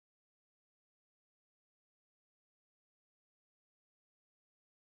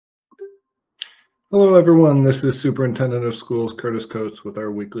Hello, everyone. This is Superintendent of Schools Curtis Kotes with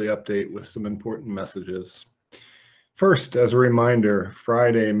our weekly update with some important messages. First, as a reminder,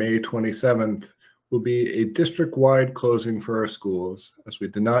 Friday, May 27th will be a district-wide closing for our schools. As we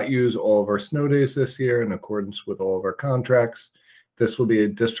did not use all of our snow days this year in accordance with all of our contracts, this will be a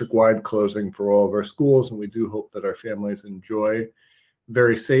district-wide closing for all of our schools, and we do hope that our families enjoy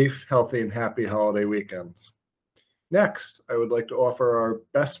very safe, healthy, and happy holiday weekends. Next, I would like to offer our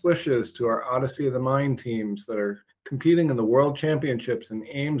best wishes to our Odyssey of the Mind teams that are competing in the World Championships in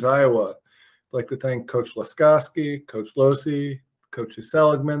Ames, Iowa. I'd like to thank Coach Laskowski, Coach Losi, Coach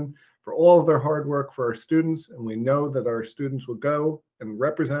Seligman for all of their hard work for our students, and we know that our students will go and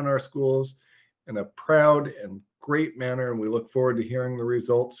represent our schools in a proud and great manner, and we look forward to hearing the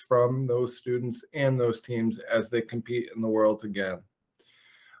results from those students and those teams as they compete in the Worlds again.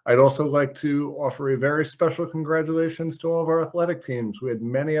 I'd also like to offer a very special congratulations to all of our athletic teams. We had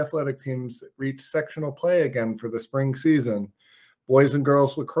many athletic teams reach sectional play again for the spring season. Boys and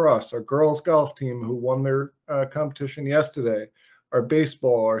girls lacrosse, our girls golf team who won their competition yesterday, our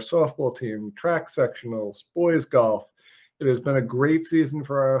baseball, our softball team, track sectionals, boys golf. It has been a great season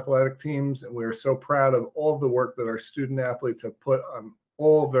for our athletic teams, and we are so proud of all of the work that our student athletes have put on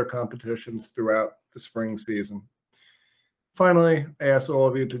all of their competitions throughout the spring season. Finally, I ask all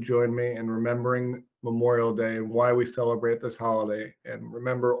of you to join me in remembering Memorial Day and why we celebrate this holiday, and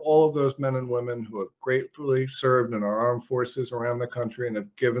remember all of those men and women who have gratefully served in our armed forces around the country and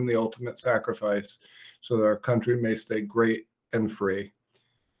have given the ultimate sacrifice so that our country may stay great and free.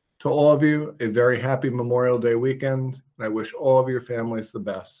 To all of you, a very happy Memorial Day weekend, and I wish all of your families the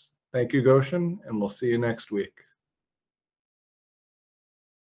best. Thank you, Goshen, and we'll see you next week.